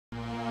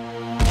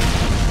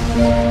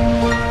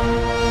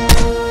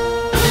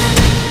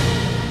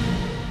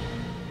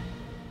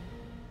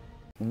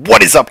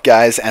What is up,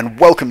 guys, and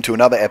welcome to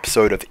another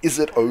episode of Is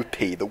It OP,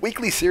 the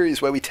weekly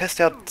series where we test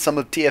out some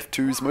of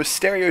TF2's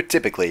most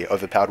stereotypically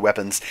overpowered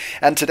weapons,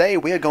 and today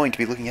we are going to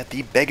be looking at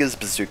the Beggars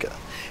Bazooka.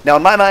 Now,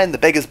 in my mind, the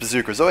Beggars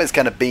Bazooka has always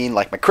kind of been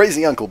like my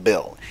crazy Uncle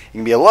Bill. It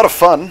can be a lot of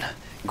fun,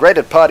 great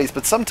at parties,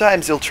 but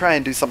sometimes you'll try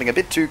and do something a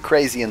bit too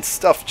crazy and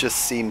stuff just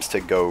seems to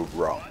go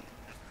wrong.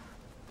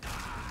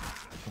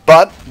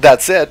 But,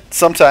 that said,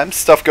 sometimes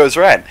stuff goes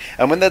right,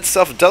 and when that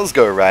stuff does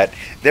go right,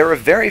 there are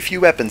very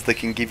few weapons that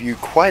can give you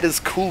quite as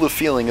cool a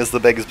feeling as the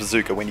Beggars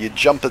Bazooka when you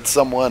jump at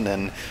someone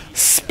and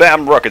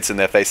spam rockets in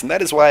their face, and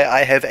that is why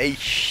I have a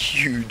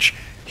huge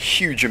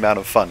amount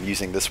of fun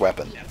using this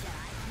weapon.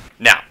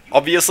 Now,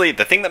 obviously,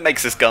 the thing that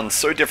makes this gun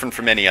so different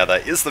from any other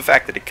is the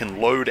fact that it can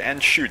load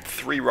and shoot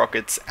 3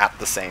 rockets at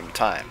the same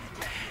time.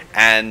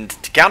 And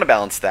to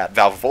counterbalance that,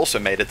 Valve have also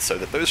made it so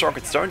that those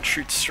rockets don't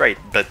shoot straight,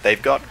 but they've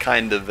got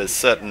kind of a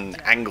certain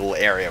angle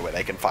area where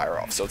they can fire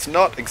off. So it's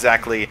not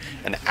exactly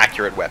an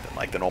accurate weapon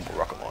like the normal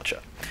rocket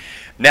launcher.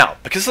 Now,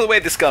 because of the way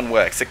this gun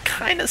works, it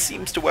kind of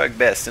seems to work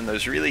best in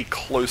those really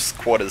close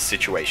quarters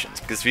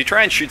situations. Because if you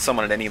try and shoot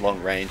someone at any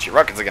long range, your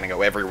rockets are going to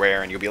go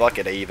everywhere, and you'll be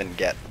lucky to even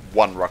get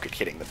one rocket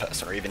hitting the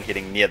person, or even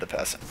hitting near the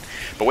person.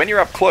 But when you're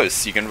up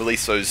close, you can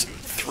release those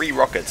 3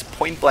 rockets,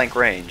 point blank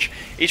range,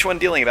 each one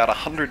dealing about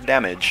 100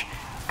 damage,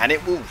 and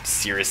it will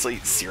seriously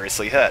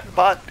hurt.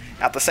 But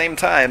at the same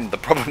time, the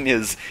problem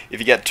is, if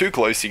you get too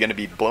close, you're going to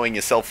be blowing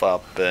yourself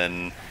up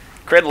and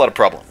create a lot of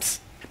problems.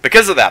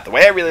 Because of that, the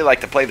way I really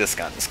like to play this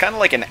gun is kind of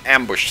like an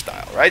ambush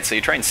style, right? So you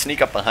try and sneak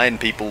up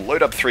behind people,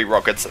 load up 3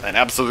 rockets, and then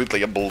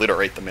absolutely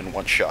obliterate them in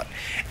one shot.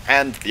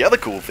 And the other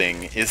cool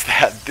thing is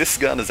that this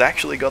gun has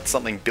actually got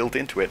something built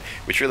into it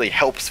which really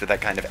helps with that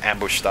kind of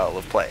ambush style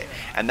of play.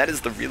 And that is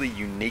the really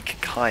unique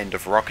kind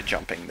of rocket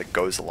jumping that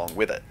goes along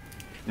with it.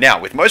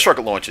 Now, with most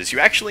rocket launchers, you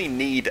actually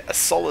need a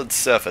solid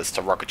surface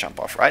to rocket jump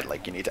off, right?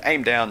 Like, you need to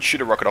aim down, shoot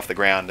a rocket off the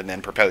ground, and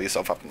then propel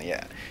yourself up in the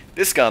air.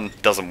 This gun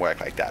doesn't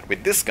work like that.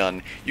 With this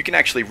gun, you can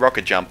actually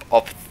rocket jump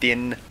off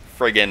thin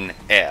friggin'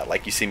 air,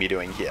 like you see me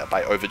doing here,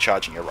 by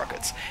overcharging your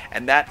rockets.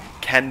 And that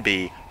can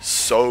be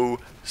so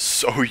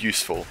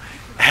useful,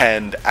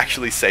 and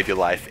actually save your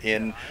life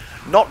in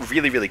not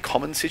really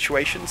common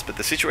situations, but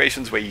the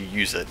situations where you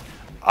use it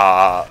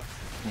are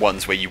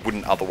ones where you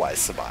wouldn't otherwise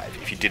survive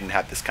if you didn't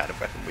have this kind of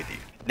weapon with you.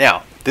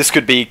 Now, this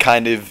could be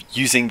kind of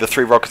using the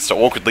 3 rockets to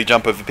awkwardly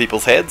jump over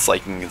people's heads,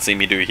 like you can see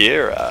me do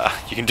here.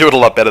 You can do it a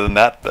lot better than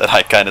that, but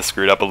I kind of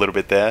screwed up a little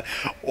bit there.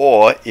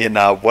 Or, in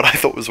what I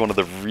thought was one of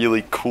the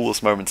really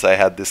coolest moments I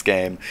had this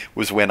game,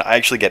 was when I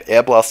actually get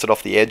air blasted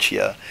off the edge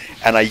here,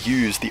 and I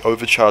use the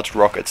overcharged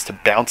rockets to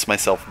bounce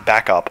myself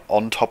back up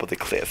on top of the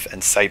cliff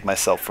and save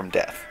myself from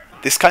death.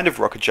 This kind of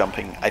rocket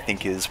jumping, I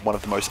think, is one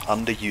of the most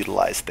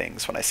underutilized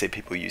things when I see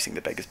people using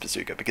the Beggars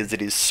Bazooka, because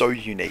it is so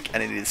unique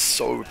and it is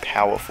so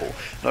powerful,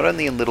 not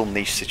only in little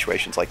niche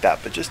situations like that,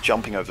 but just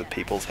jumping over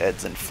people's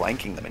heads and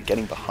flanking them and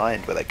getting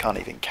behind where they can't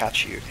even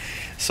catch you.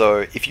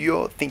 So if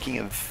you're thinking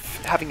of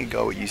having a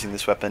go at using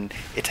this weapon,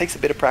 it takes a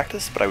bit of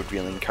practice, but I would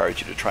really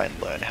encourage you to try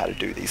and learn how to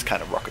do these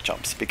kind of rocket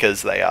jumps,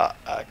 because they are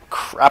a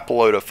crap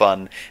load of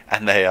fun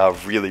and they are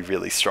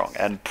really strong,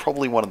 and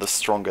probably one of the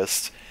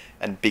strongest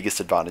and biggest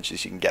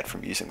advantages you can get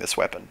from using this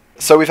weapon.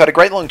 So we've had a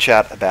great long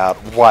chat about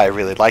why I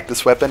really like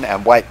this weapon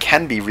and why it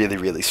can be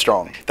really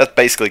strong. That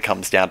basically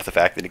comes down to the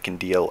fact that it can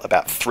deal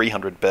about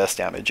 300 burst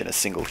damage in a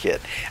single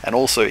hit, and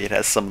also it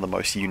has some of the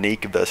most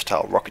unique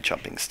versatile rocket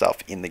jumping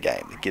stuff in the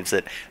game that gives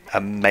it a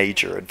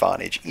major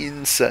advantage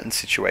in certain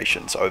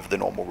situations over the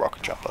normal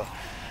rocket jumper.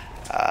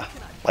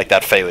 Like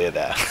that failure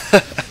there.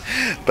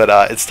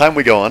 But it's time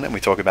we go on and we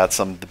talk about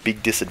some of the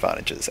big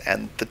disadvantages.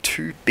 And the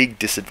 2 big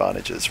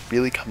disadvantages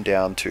really come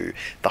down to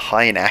the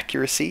high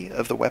inaccuracy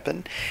of the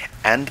weapon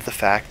and the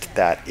fact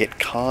that it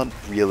can't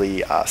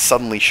really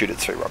suddenly shoot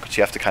its 3 rockets.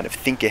 You have to kind of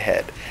think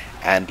ahead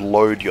and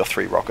load your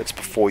 3 rockets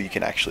before you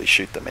can actually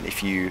shoot them. And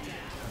if you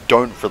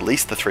don't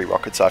release the 3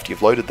 rockets after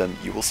you've loaded them,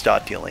 you will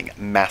start dealing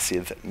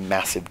massive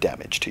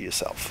damage to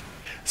yourself.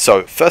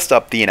 So, first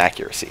up, the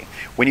inaccuracy.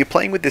 When you're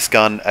playing with this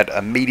gun at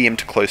a medium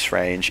to close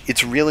range,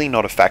 it's really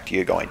not a factor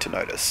you're going to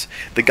notice.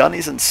 The gun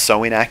isn't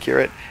so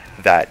inaccurate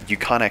that you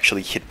can't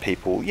actually hit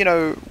people, you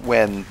know,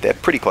 when they're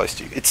pretty close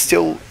to you.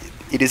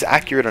 It is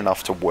accurate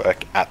enough to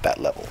work at that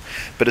level.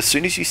 But as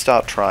soon as you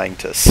start trying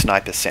to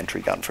snipe a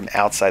sentry gun from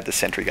outside the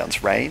sentry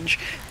gun's range,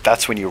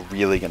 that's when you're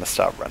really going to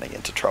start running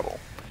into trouble.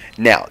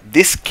 Now,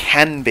 this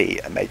can be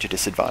a major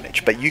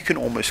disadvantage, but you can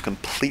almost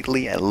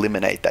completely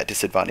eliminate that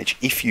disadvantage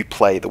if you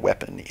play the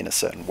weapon in a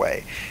certain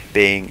way,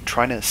 being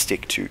trying to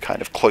stick to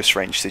kind of close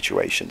range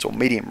situations or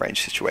medium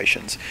range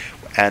situations,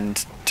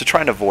 and to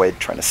try and avoid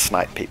trying to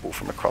snipe people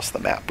from across the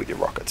map with your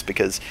rockets,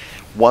 because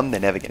 1,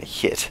 they're never going to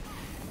hit,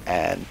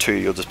 and 2,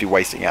 you'll just be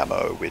wasting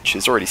ammo, which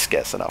is already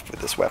scarce enough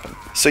with this weapon.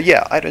 So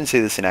yeah, I don't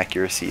see this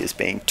inaccuracy as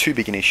being too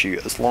big an issue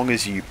as long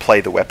as you play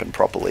the weapon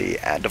properly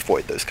and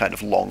avoid those kind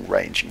of long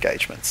range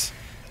engagements.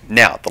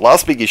 Now, the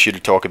last big issue to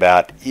talk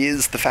about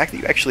is the fact that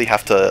you actually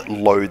have to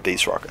load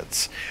these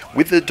rockets.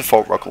 With the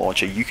default rocket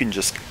launcher, you can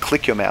just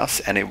click your mouse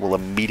and it will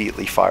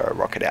immediately fire a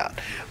rocket out.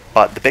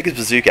 But the Beggars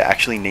Bazooka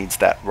actually needs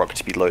that rocket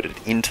to be loaded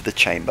into the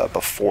chamber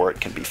before it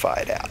can be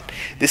fired out.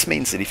 This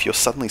means that if you're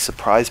suddenly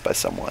surprised by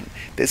someone,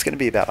 there's going to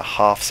be about a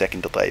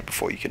half-second delay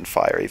before you can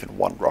fire even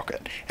one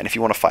rocket. And if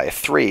you want to fire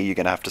 3, you're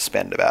going to have to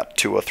spend about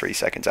 2 or 3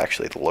 seconds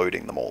actually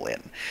loading them all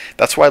in.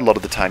 That's why a lot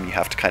of the time you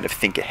have to kind of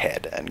think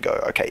ahead and go,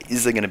 okay,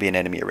 is there going to be an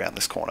enemy around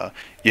this corner?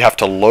 You have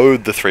to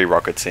load the 3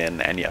 rockets in,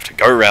 and you have to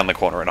go around the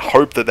corner and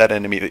hope that that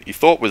enemy that you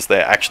thought was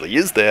there actually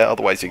is there,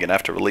 otherwise you're going to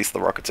have to release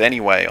the rockets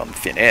anyway on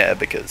thin air,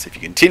 because if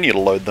you continue to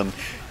load them,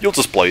 you'll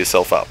just blow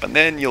yourself up, and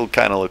then you'll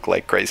kind of look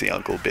like crazy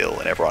Uncle Bill,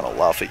 and everyone will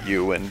laugh at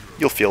you, and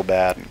you'll feel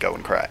bad and go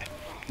and cry.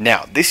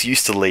 Now, this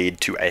used to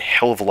lead to a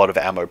hell of a lot of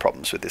ammo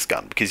problems with this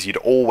gun, because you'd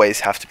always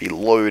have to be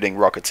loading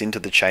rockets into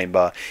the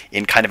chamber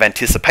in kind of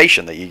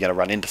anticipation that you're going to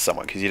run into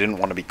someone, because you didn't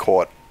want to be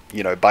caught,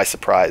 you know, by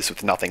surprise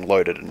with nothing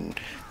loaded and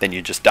then you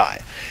just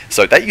die.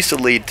 So that used to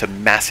lead to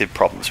massive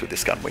problems with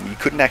this gun, when you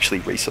couldn't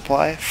actually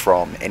resupply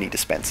from any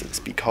dispensers,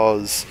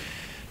 because,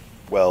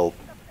 well,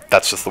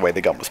 that's just the way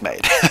the gun was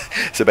made.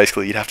 So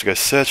basically you'd have to go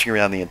searching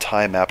around the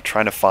entire map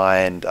trying to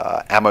find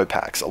ammo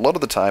packs, a lot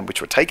of the time which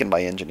were taken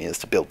by engineers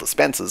to build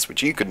dispensers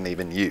which you couldn't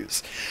even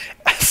use.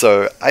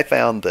 So I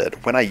found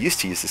that when I used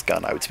to use this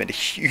gun, I would spend a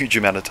huge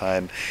amount of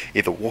time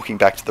either walking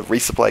back to the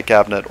resupply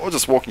cabinet or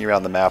just walking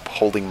around the map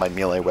holding my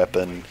melee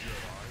weapon,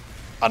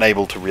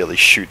 unable to really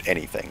shoot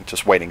anything,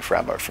 just waiting for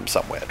ammo from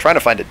somewhere, trying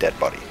to find a dead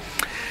body.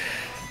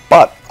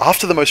 But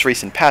after the most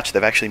recent patch,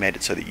 they've actually made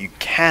it so that you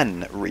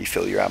can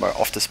refill your ammo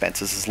off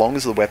dispensers as long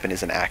as the weapon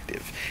isn't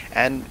active.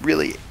 And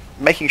really,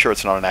 making sure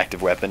it's not an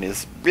active weapon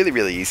is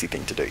really easy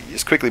thing to do. You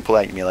just quickly pull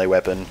out your melee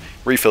weapon,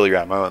 refill your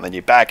ammo, and then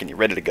you're back and you're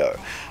ready to go.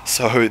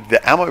 So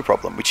the ammo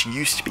problem, which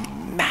used to be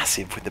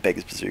massive with the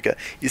Beggars Bazooka,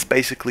 is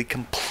basically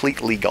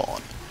completely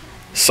gone.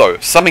 So,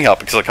 summing up,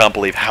 because I can't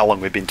believe how long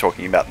we've been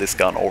talking about this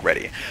gun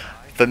already.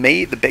 For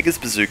me, the Beggars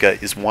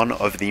Bazooka is one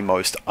of the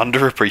most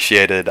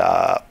underappreciated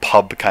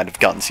pub kind of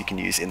guns you can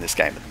use in this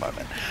game at the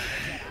moment.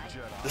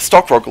 The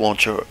stock rocket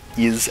launcher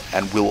is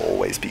and will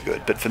always be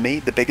good, but for me,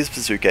 the Beggars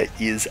Bazooka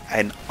is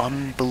an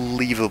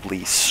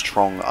unbelievably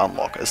strong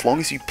unlock, as long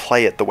as you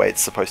play it the way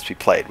it's supposed to be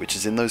played, which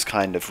is in those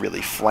kind of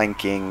really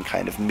flanking,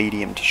 kind of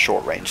medium to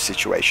short range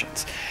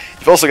situations.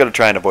 You've also got to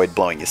try and avoid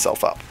blowing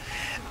yourself up.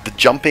 The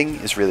jumping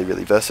is really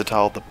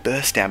versatile, the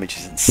burst damage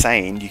is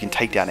insane, you can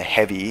take down a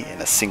heavy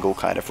in a single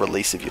kind of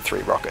release of your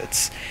 3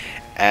 rockets,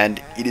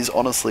 and it is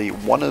honestly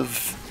one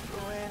of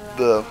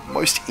the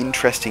most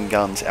interesting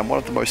guns and one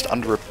of the most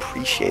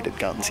underappreciated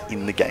guns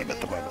in the game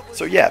at the moment.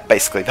 So yeah,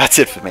 basically that's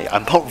it for me.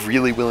 I'm not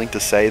really willing to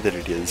say that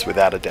it is,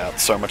 without a doubt,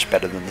 so much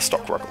better than the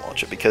stock rocket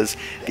launcher, because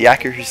the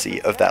accuracy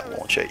of that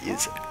launcher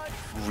is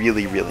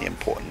really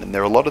important, and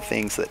there are a lot of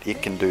things that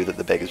it can do that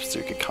the Beggars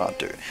Bazooka can't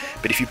do.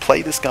 But if you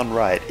play this gun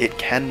right, it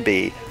can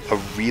be a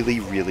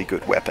really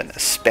good weapon,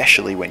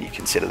 especially when you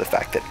consider the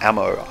fact that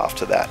ammo,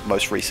 after that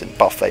most recent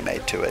buff they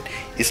made to it,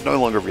 is no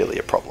longer really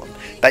a problem.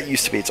 That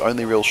used to be its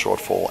only real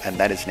shortfall, and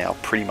that is now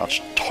pretty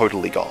much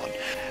totally gone.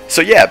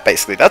 So yeah,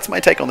 basically that's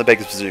my take on the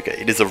Beggars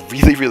Bazooka. It is a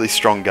really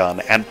strong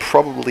gun, and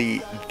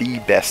probably the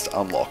best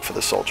unlock for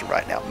the soldier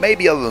right now.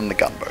 Maybe other than the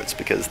gunboats,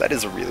 because that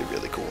is a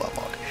really cool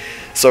unlock.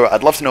 So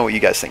I'd love to know what you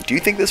guys think. Do you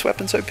think this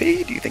weapon's OP? Do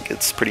you think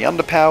it's pretty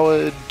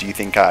underpowered? Do you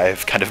think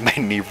I've kind of made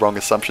any wrong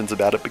assumptions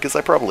about it? Because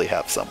I probably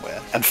have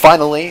somewhere. And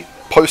finally,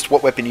 post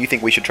what weapon you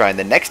think we should try in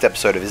the next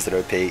episode of Is It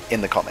OP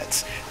in the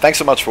comments. Thanks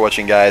so much for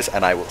watching, guys,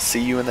 and I will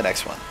see you in the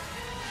next one.